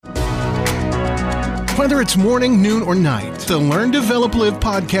Whether it's morning, noon, or night, the Learn, Develop, Live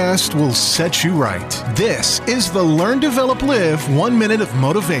podcast will set you right. This is the Learn, Develop, Live 1 Minute of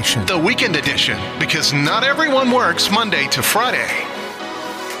Motivation, the weekend edition, because not everyone works Monday to Friday.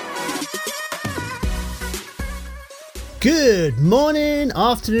 Good morning,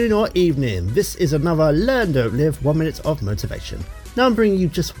 afternoon, or evening. This is another Learn, Develop, Live 1 Minute of Motivation. Now I'm bringing you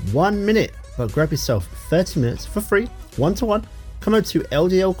just 1 minute, but grab yourself 30 minutes for free, one-to-one. Come over to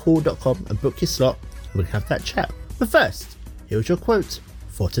ldlcall.com and book your slot, and we can have that chat. But first, here's your quote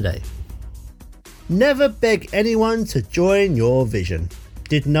for today. Never beg anyone to join your vision.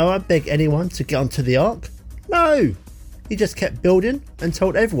 Did Noah beg anyone to get onto the ark? No! He just kept building and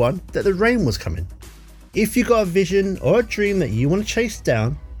told everyone that the rain was coming. If you got a vision or a dream that you want to chase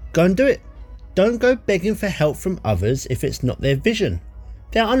down, go and do it. Don't go begging for help from others if it's not their vision.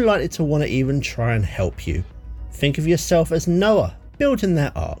 They're unlikely to want to even try and help you. Think of yourself as Noah building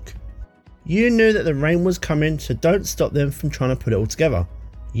that ark. You knew that the rain was coming, so don't stop them from trying to put it all together.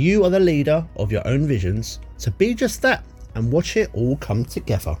 You are the leader of your own visions, so be just that and watch it all come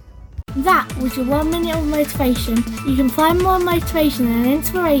together. That was your 1 minute of motivation. You can find more motivation and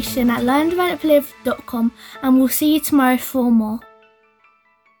inspiration at learndeveloplive.com, and we'll see you tomorrow for more.